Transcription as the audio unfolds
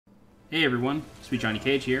Hey everyone,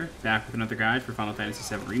 SweetJohnnyCage here, back with another guide for Final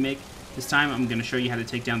Fantasy VII Remake. This time I'm going to show you how to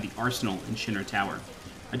take down the arsenal in Shinra Tower.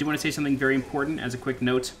 I do want to say something very important as a quick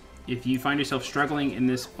note. If you find yourself struggling in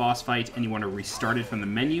this boss fight and you want to restart it from the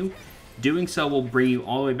menu, doing so will bring you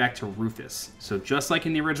all the way back to Rufus. So just like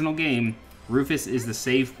in the original game, Rufus is the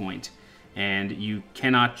save point, and you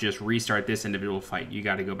cannot just restart this individual fight. You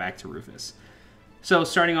got to go back to Rufus. So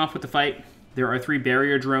starting off with the fight, there are 3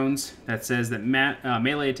 barrier drones that says that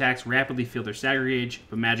melee attacks rapidly feel their stagger gauge,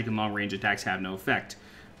 but magic and long-range attacks have no effect.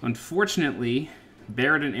 Unfortunately,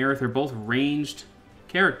 Barret and Aerith are both ranged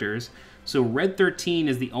characters, so Red 13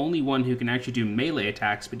 is the only one who can actually do melee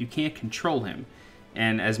attacks, but you can't control him.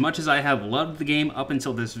 And as much as I have loved the game up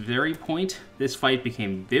until this very point, this fight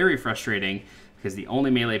became very frustrating because the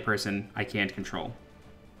only melee person I can't control.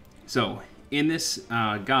 So, in this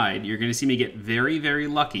guide, you're going to see me get very, very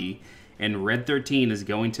lucky, and Red 13 is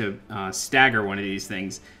going to stagger one of these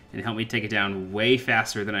things and help me take it down way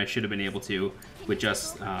faster than I should have been able to with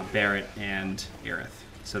just Barret and Aerith.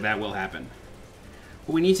 So that will happen.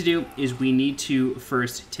 What we need to do is we need to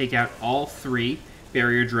first take out all 3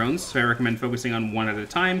 barrier drones, so I recommend focusing on one at a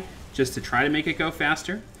time just to try to make it go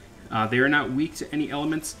faster. They are not weak to any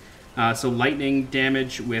elements, so lightning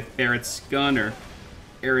damage with Barret's gun or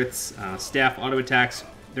Aerith's staff auto attacks,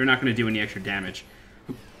 they're not going to do any extra damage.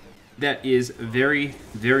 That is very,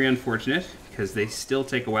 very unfortunate because they still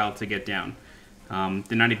take a while to get down.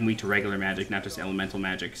 They're not even weak to regular magic, not just elemental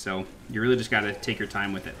magic, so you really just got to take your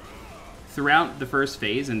time with it. Throughout the first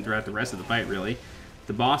phase and throughout the rest of the fight, really,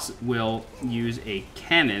 the boss will use a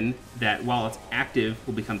cannon that, while it's active,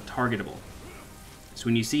 will become targetable. So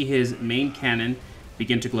when you see his main cannon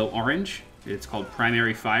begin to glow orange, it's called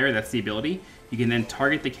Primary Fire, that's the ability, you can then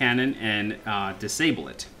target the cannon and disable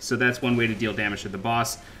it. So that's one way to deal damage to the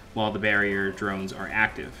boss while the barrier drones are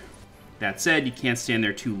active. That said, you can't stand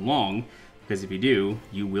there too long, because if you do,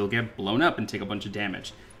 you will get blown up and take a bunch of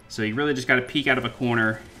damage. So you really just got to peek out of a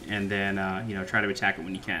corner and then try to attack it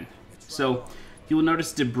when you can. So you will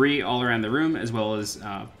notice debris all around the room, as well as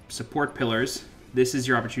support pillars. This is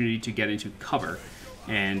your opportunity to get into cover,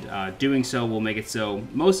 and doing so will make it so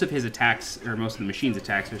most of his attacks, or most of the machine's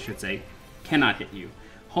attacks, I should say, cannot hit you.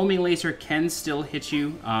 Homing laser can still hit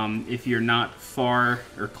you if you're not far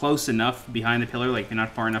or close enough behind the pillar, like if you're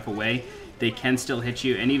not far enough away, they can still hit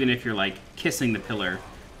you, and even if you're like kissing the pillar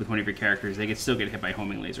with one of your characters, they can still get hit by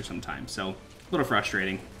homing laser sometimes, so a little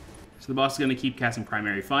frustrating. So the boss is going to keep casting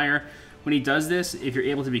Primary Fire. When he does this, if you're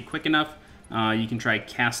able to be quick enough, you can try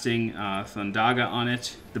casting Thundaga on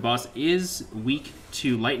it. The boss is weak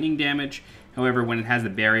to lightning damage, however, when it has the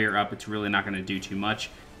barrier up, it's really not going to do too much.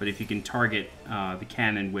 But if you can target the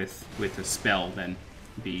cannon with a spell, then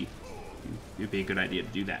it'd be a good idea to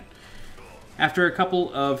do that. After a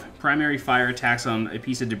couple of Primary Fire attacks on a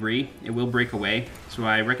piece of debris, it will break away. So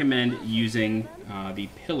I recommend using the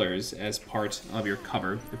pillars as part of your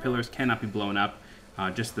cover. The pillars cannot be blown up,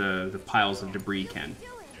 just the piles of debris can.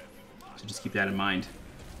 So just keep that in mind.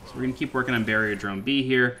 So we're going to keep working on Barrier Drone B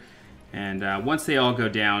here. And once they all go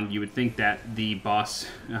down, you would think that the boss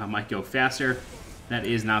might go faster. That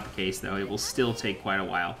is not the case, though. It will still take quite a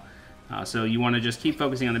while. So you want to just keep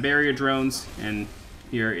focusing on the barrier drones, and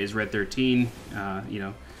here is Red 13,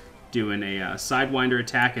 doing a Sidewinder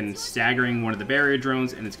attack and staggering one of the barrier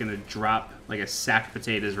drones, and it's going to drop like a sack of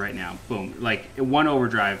potatoes right now. Boom. Like, one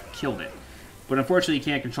overdrive killed it. But unfortunately, you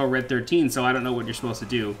can't control Red 13, so I don't know what you're supposed to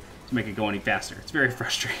do to make it go any faster. It's very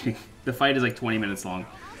frustrating. The fight is like 20 minutes long.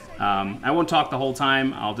 I won't talk the whole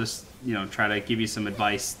time. I'll just, try to give you some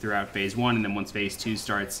advice throughout Phase 1, and then once Phase 2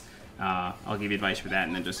 starts, I'll give you advice for that,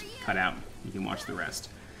 and then just cut out. You can watch the rest.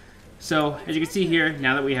 So, as you can see here,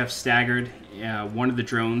 now that we have staggered one of the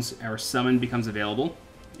drones, our summon becomes available,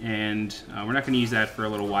 and we're not going to use that for a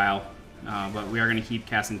little while, but we are going to keep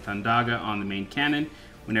casting Thundaga on the main cannon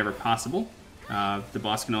whenever possible. The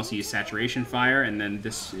boss can also use Saturation Fire, and then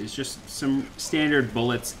this is just some standard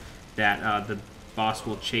bullets that the boss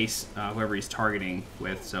will chase whoever he's targeting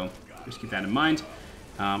with, so just keep that in mind.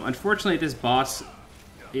 Unfortunately, this boss,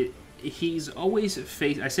 he's always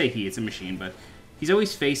I say he, it's a machine, but he's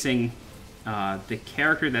always facing the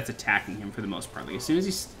character that's attacking him for the most part. Like, as soon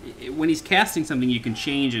as when he's casting something, you can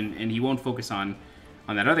change, and he won't focus on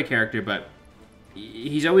that other character, but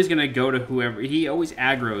he's always going to go to whoever, he always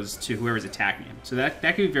aggroes to whoever's attacking him. So that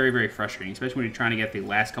can be very, very frustrating, especially when you're trying to get the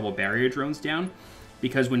last couple barrier drones down,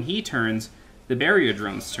 because when he turns, the barrier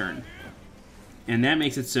drones turn. And that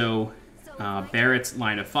makes it so Barret's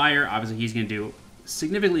line of fire, obviously he's going to do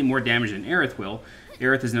significantly more damage than Aerith will.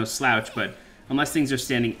 Aerith is no slouch, but unless things are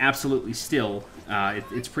standing absolutely still,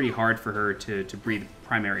 it's pretty hard for her to breathe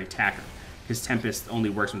primary attacker. because Tempest only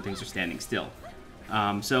works when things are standing still.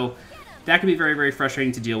 So that can be very, very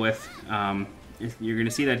frustrating to deal with. You're going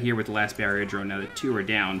to see that here with the last barrier drone. Now the 2 are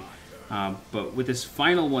down. But with this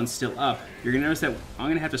final one still up, you're going to notice that I'm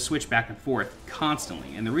going to have to switch back and forth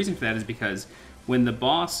constantly. And the reason for that is because when the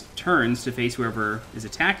boss turns to face whoever is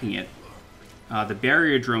attacking it, the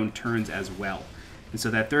barrier drone turns as well. And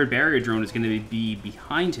so that third barrier drone is going to be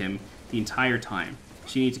behind him the entire time.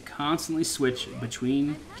 So you need to constantly switch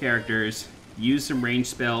between characters, use some range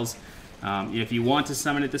spells. If you want to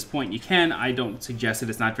summon at this point, you can. I don't suggest it.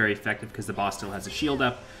 It's not very effective because the boss still has a shield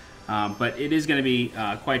up. But it is going to be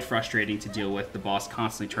quite frustrating to deal with, the boss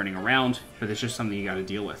constantly turning around, but it's just something you got to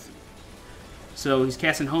deal with. So he's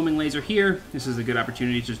casting Homing Laser here. This is a good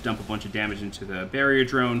opportunity to just dump a bunch of damage into the barrier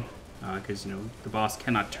drone, because the boss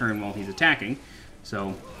cannot turn while he's attacking.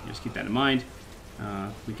 So just keep that in mind.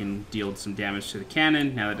 We can deal some damage to the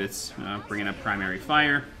cannon now that it's bringing up primary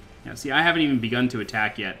fire. Now, see, I haven't even begun to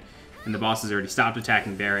attack yet, and the boss has already stopped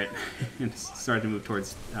attacking Barrett and started to move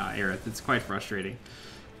towards Aerith. It's quite frustrating.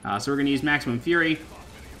 So we're going to use Maximum Fury.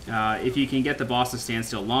 If you can get the boss to stand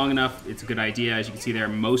still long enough, it's a good idea. As you can see there,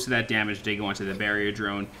 most of that damage did go onto the barrier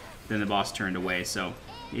drone, then the boss turned away. So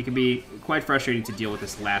it can be quite frustrating to deal with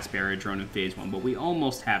this last barrier drone in Phase 1, but we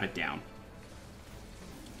almost have it down.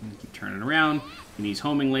 Keep turning around. You can use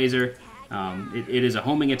Homing Laser. It is a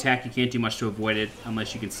homing attack. You can't do much to avoid it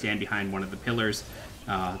unless you can stand behind one of the pillars.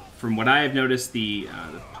 From what I have noticed, the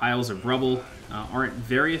piles of rubble aren't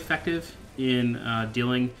very effective in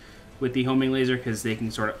dealing with the homing laser because they can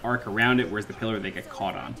sort of arc around it, whereas the pillar they get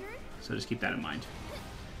caught on. So just keep that in mind.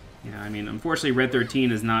 I mean, unfortunately, Red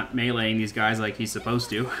 13 is not meleeing these guys like he's supposed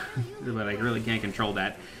to, but I really can't control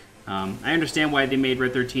that. I understand why they made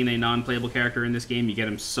Red 13 a non-playable character in this game. You get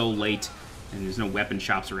him so late, and there's no weapon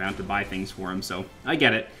shops around to buy things for him, so I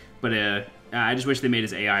get it. But I just wish they made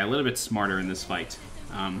his AI a little bit smarter in this fight.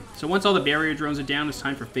 So once all the barrier drones are down, it's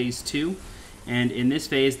time for Phase 2. And in this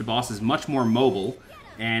phase, the boss is much more mobile,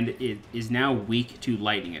 and it is now weak to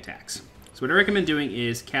lightning attacks. So what I recommend doing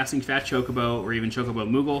is casting Fat Chocobo or even Chocobo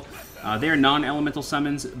Moogle. They are non-elemental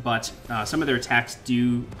summons, but some of their attacks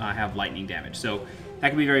do have lightning damage. So that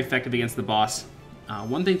can be very effective against the boss.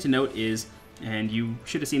 One thing to note is, and you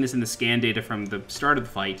should have seen this in the scan data from the start of the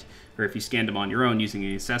fight, or if you scanned them on your own using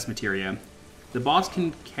the assess materia, the boss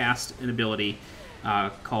can cast an ability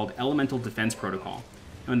called Elemental Defense Protocol.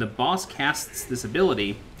 When the boss casts this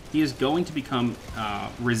ability, he is going to become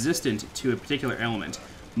resistant to a particular element.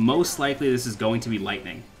 Most likely this is going to be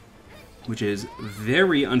lightning, which is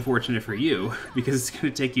very unfortunate for you because it's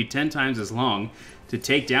going to take you 10 times as long to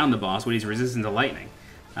take down the boss when he's resistant to lightning.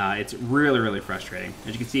 It's really, really frustrating.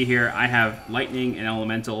 As you can see here, I have lightning and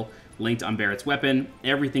elemental linked on Barrett's weapon.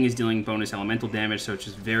 Everything is dealing bonus elemental damage, so it's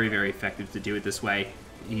just very, very effective to do it this way.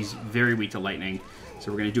 He's very weak to lightning,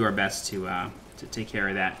 so we're going to do our best to take care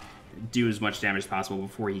of that, do as much damage as possible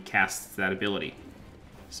before he casts that ability.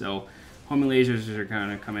 So homing lasers are going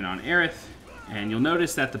to come in on Aerith, and you'll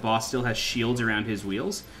notice that the boss still has shields around his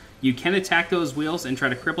wheels. You can attack those wheels and try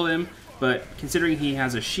to cripple him, but considering he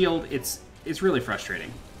has a shield, it's really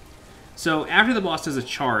frustrating. So after the boss does a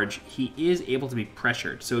charge, he is able to be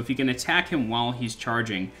pressured. So if you can attack him while he's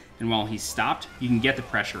charging and while he's stopped, you can get the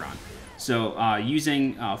pressure on. So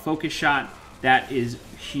using Focus Shot, that is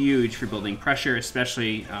huge for building pressure,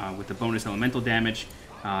 especially with the bonus elemental damage.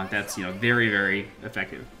 That's very, very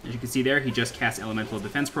effective. As you can see there, he just cast Elemental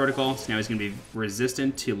Defense Protocol, so now he's going to be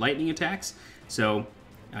resistant to lightning attacks. So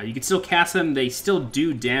you can still cast them; they still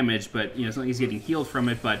do damage, but it's not like he's getting healed from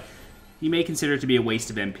it. But you may consider it to be a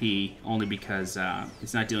waste of MP only because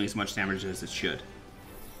it's not dealing as much damage as it should.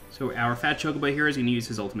 So our Fat Chocobo here is going to use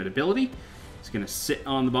his ultimate ability. He's going to sit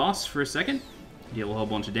on the boss for a second, deal a whole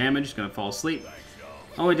bunch of damage. He's going to fall asleep.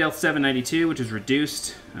 Only dealt 792, which is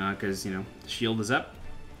reduced because the shield is up.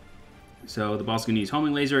 So the boss is going to use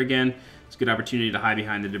Homing Laser again. It's a good opportunity to hide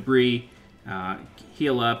behind the debris,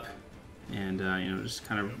 heal up, and just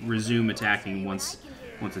kind of resume attacking once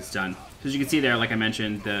it's done. So as you can see there, like I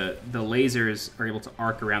mentioned, the lasers are able to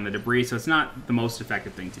arc around the debris, so it's not the most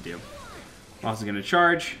effective thing to do. Boss is going to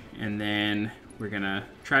charge, and then we're going to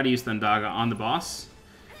try to use Thundaga on the boss.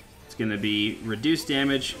 It's going to be reduced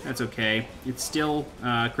damage. That's okay. It's still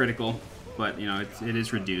critical, but it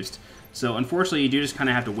is reduced. So unfortunately, you do just kind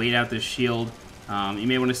of have to wait out this shield. You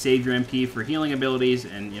may want to save your MP for healing abilities,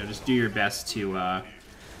 and just do your best to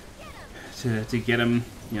get him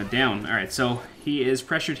down. All right, so he is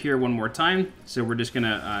pressured here one more time. So we're just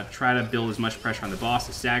gonna try to build as much pressure on the boss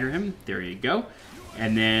to stagger him. There you go.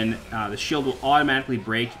 And then the shield will automatically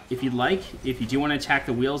break if you'd like. If you do want to attack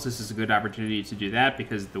the wheels, this is a good opportunity to do that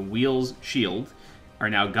because the wheels shield are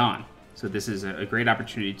now gone. So this is a great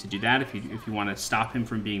opportunity to do that. If you want to stop him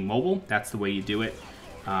from being mobile, that's the way you do it.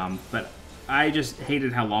 But I just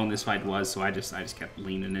hated how long this fight was, so I just kept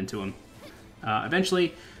leaning into him.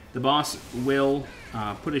 Eventually, the boss will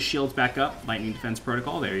put his shields back up. Lightning defense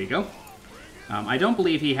protocol. There you go. I don't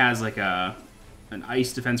believe he has like an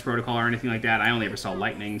ice defense protocol or anything like that. I only ever saw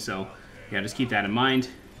lightning, so yeah, just keep that in mind.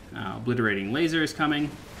 Obliterating laser is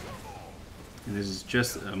coming. And this is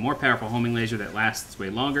just a more powerful homing laser that lasts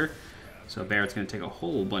way longer. So Barret's going to take a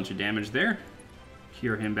whole bunch of damage there.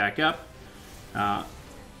 Cure him back up.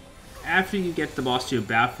 After you get the boss to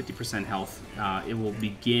about 50% health, it will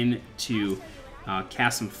begin to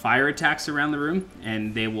cast some fire attacks around the room,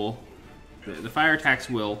 and they will... The fire attacks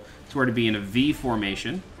will sort of be in a V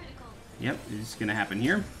formation. Yep, it's going to happen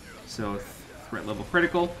here. So threat level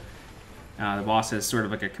critical. The boss has sort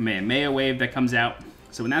of like a Kamehameha wave that comes out.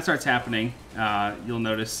 So when that starts happening, you'll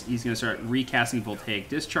notice he's going to start recasting Voltaic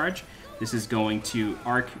Discharge. This is going to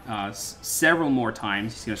arc several more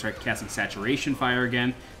times. He's going to start casting Saturation Fire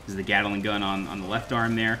again. This is the Gatling gun on the left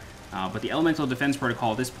arm there. But the Elemental Defense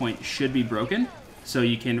Protocol at this point should be broken, so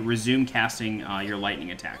you can resume casting your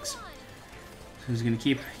lightning attacks. So he's going to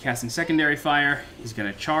keep casting Secondary Fire. He's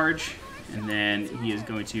going to charge, and then he is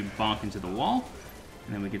going to bonk into the wall.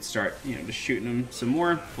 And then we could start, just shooting him some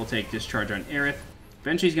more. We'll take Discharge on Aerith.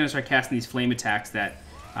 Eventually he's going to start casting these flame attacks that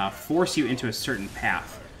force you into a certain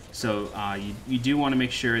path. So you do want to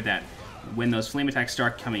make sure that when those flame attacks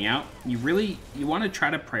start coming out, you want to try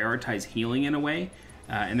to prioritize healing in a way.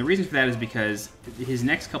 And the reason for that is because his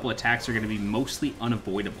next couple attacks are going to be mostly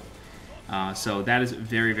unavoidable. So that is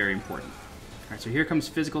very, very important. All right, so here comes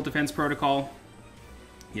Physical Defense Protocol.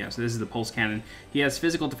 Yeah, so this is the Pulse Cannon. He has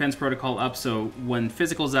Physical Defense Protocol up, so when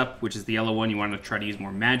Physical's up, which is the yellow one, you want to try to use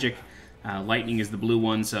more magic. Lightning is the blue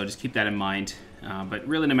one, so just keep that in mind. But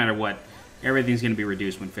really, no matter what, everything's going to be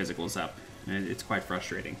reduced when Physical's up. And it's quite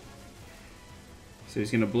frustrating. So he's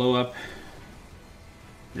going to blow up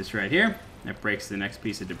this right here. That breaks the next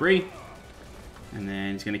piece of debris. And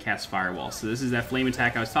then he's going to cast Firewall. So this is that flame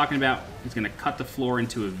attack I was talking about. He's going to cut the floor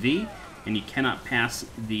into a V, and you cannot pass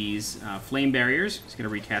these flame barriers. He's going to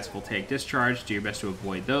recast Voltaic Discharge. Do your best to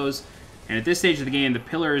avoid those. And at this stage of the game, the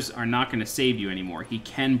pillars are not going to save you anymore. He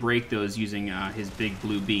can break those using his big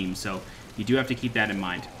blue beam, so you do have to keep that in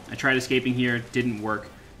mind. I tried escaping here, didn't work.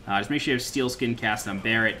 Just make sure you have Steel Skin cast on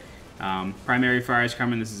Barret. Primary Fire is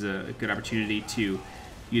coming. This is a good opportunity to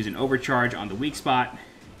use an overcharge on the weak spot.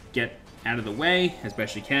 Get out of the way as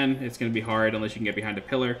best you can. It's going to be hard unless you can get behind a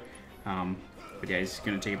pillar. But yeah, he's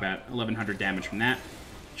going to take about 1100 damage from that.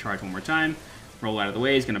 Charge one more time. Roll out of the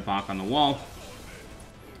way. He's going to bonk on the wall.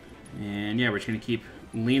 And yeah, we're just going to keep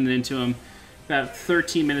leaning into him. About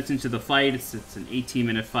 13 minutes into the fight. It's an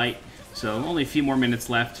 18-minute fight, so only a few more minutes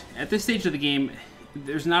left. At this stage of the game,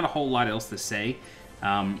 there's not a whole lot else to say.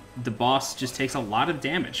 The boss just takes a lot of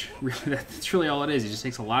damage. Really, that's really all it is. He just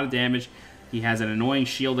takes a lot of damage. He has an annoying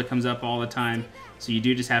shield that comes up all the time, so you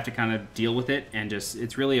do just have to kind of deal with it, and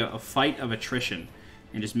it's really a fight of attrition,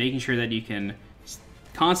 and just making sure that you can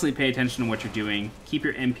constantly pay attention to what you're doing, keep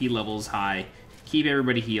your MP levels high, keep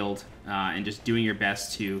everybody healed, and just doing your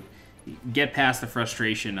best to get past the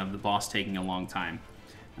frustration of the boss taking a long time.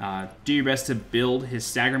 Do your best to build his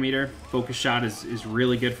stagger meter. Focus shot is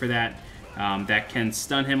really good for that. That can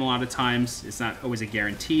stun him a lot of times. It's not always a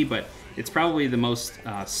guarantee, but it's probably the most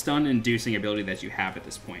stun-inducing ability that you have at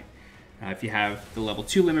this point. If you have the level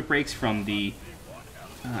 2 limit breaks from the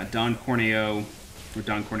Don Corneo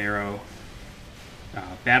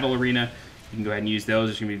Battle Arena, you can go ahead and use those.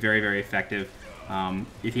 It's going to be very, very effective.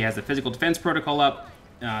 If he has the Physical Defense Protocol up,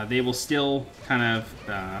 they will still kind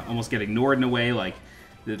of almost get ignored in a way. Like,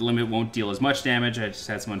 the limit won't deal as much damage. I just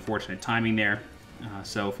had some unfortunate timing there.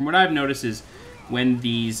 So from what I've noticed is when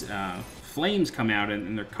these flames come out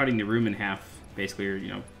and they're cutting the room in half, basically, or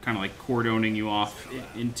kind of like cordoning you off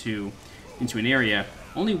into an area,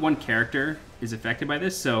 only one character is affected by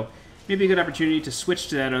this. So maybe a good opportunity to switch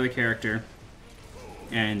to that other character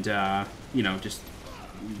and just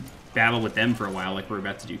battle with them for a while, like we're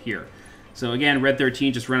about to do here. So again, Red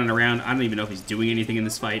 13 just running around. I don't even know if he's doing anything in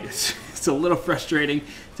this fight. It's a little frustrating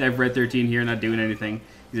to have Red 13 here not doing anything.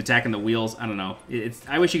 He's attacking the wheels. I don't know.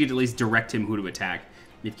 I wish you could at least direct him who to attack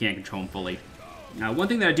if you can't control him fully. Now, one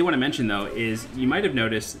thing that I do want to mention, though, is you might have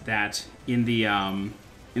noticed that in the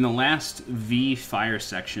last V fire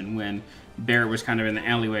section, when Barret was kind of in the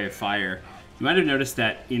alleyway of fire, you might have noticed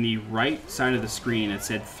that in the right side of the screen it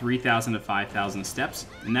said 3,000 to 5,000 steps,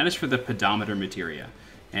 and that is for the pedometer materia.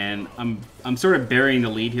 And I'm sort of burying the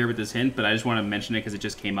lead here with this hint, but I just want to mention it because it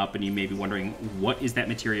just came up and you may be wondering, what is that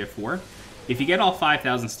materia for? If you get all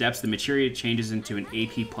 5,000 steps, the materia changes into an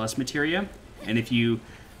AP plus materia, and if you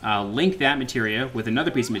link that materia with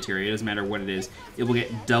another piece of materia, it doesn't matter what it is, it will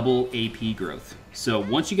get double AP growth. So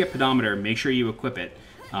once you get pedometer, make sure you equip it.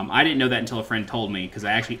 I didn't know that until a friend told me, because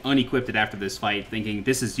I actually unequipped it after this fight, thinking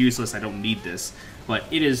this is useless, I don't need this. But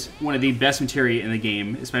it is one of the best materia in the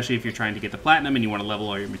game, especially if you're trying to get the platinum and you want to level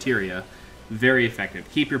all your materia. Very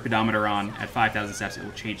effective. Keep your pedometer on at 5,000 steps, it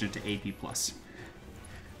will change into AP+.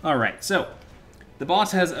 Alright, so the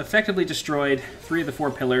boss has effectively destroyed 3 of the 4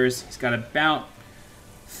 pillars. He's got about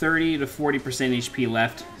 30 to 40% HP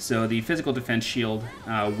left, so the physical defense shield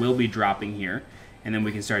will be dropping here, and then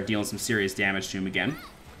we can start dealing some serious damage to him again.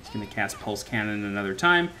 He's going to cast Pulse Cannon another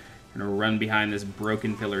time. Going to run behind this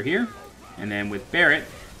broken pillar here, and then with Barret,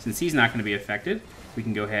 since he's not going to be affected, we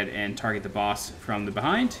can go ahead and target the boss from the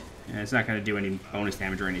behind. And it's not going to do any bonus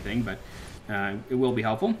damage or anything, but it will be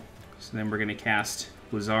helpful. So then we're going to cast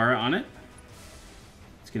Blazara on it.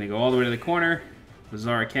 It's going to go all the way to the corner.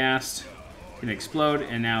 Blazara cast. Going to explode,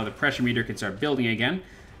 and now the pressure meter can start building again.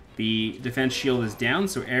 The defense shield is down,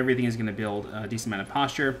 so everything is going to build a decent amount of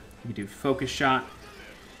posture. We can do focus shot,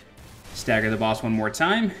 stagger the boss one more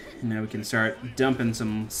time, and now we can start dumping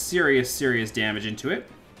some serious damage into it.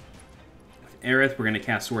 With Aerith, we're going to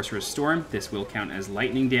cast Sorcerer's Storm. This will count as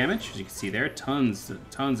lightning damage, as you can see there. Tons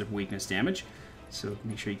of weakness damage. So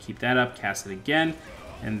make sure you keep that up, cast it again,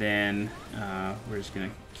 and then we're just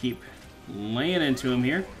going to keep laying into him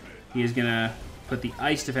here. He is going to put the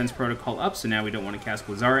Ice Defense Protocol up, so now we don't want to cast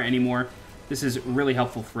Blazara anymore. This is really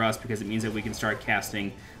helpful for us because it means that we can start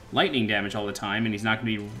casting lightning damage all the time, and he's not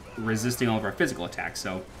going to be resisting all of our physical attacks.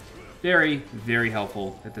 So very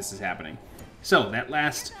helpful that this is happening. So that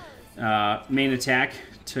last main attack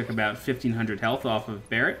took about 1,500 health off of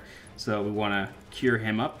Barret, so we want to cure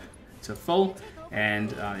him up to full,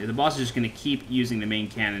 and the boss is just going to keep using the main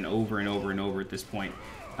cannon over and over at this point.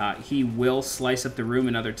 He will slice up the room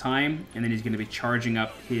another time, and then he's going to be charging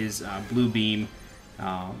up his blue beam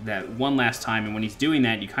that one last time. And when he's doing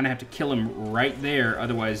that, you kind of have to kill him right there.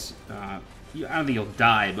 Otherwise, I don't think he'll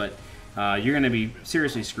die, but you're going to be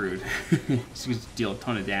seriously screwed. He's going to deal a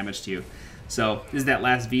ton of damage to you. So this is that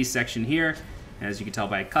last V section here. As you can tell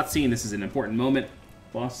by a cutscene, this is an important moment.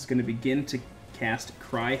 Boss is going to begin to cast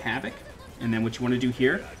Cry Havoc. And then what you want to do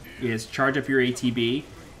here is charge up your ATB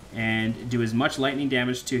and do as much lightning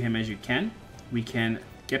damage to him as you can. We can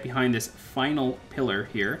get behind this final pillar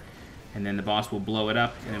here, and then the boss will blow it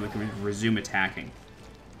up, and then we can resume attacking.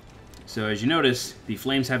 So as you notice, the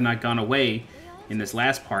flames have not gone away in this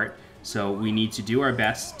last part, so we need to do our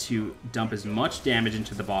best to dump as much damage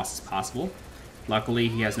into the boss as possible. Luckily,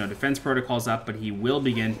 he has no defense protocols up, but he will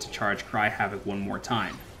begin to charge Cry Havoc one more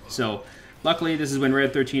time. So luckily, this is when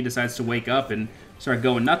Red 13 decides to wake up and start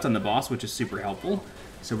going nuts on the boss, which is super helpful.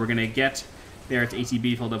 So we're going to get Barret's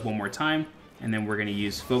ATB filled up one more time, and then we're going to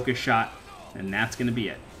use Focus Shot, and that's going to be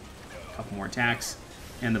it. A couple more attacks,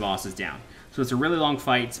 and the boss is down. So it's a really long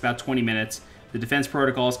fight. It's about 20 minutes. The defense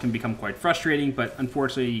protocols can become quite frustrating, but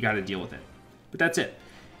unfortunately, you got to deal with it. But that's it.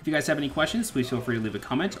 If you guys have any questions, please feel free to leave a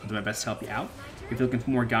comment. I'll do my best to help you out. If you're looking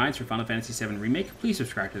for more guides for Final Fantasy VII Remake, please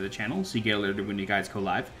subscribe to the channel so you get alerted when new guides go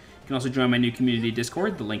live. You can also join my new community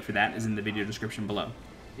Discord. The link for that is in the video description below.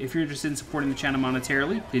 If you're interested in supporting the channel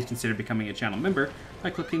monetarily, please consider becoming a channel member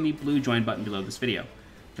by clicking the blue join button below this video.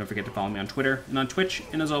 Don't forget to follow me on Twitter and on Twitch,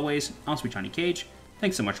 and as always, I'm SweetJohnnyCage.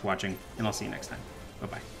 Thanks so much for watching, and I'll see you next time.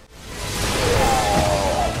 Bye-bye.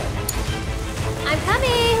 I'm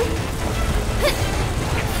coming!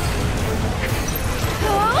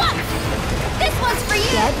 This one's for you!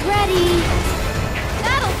 Get ready!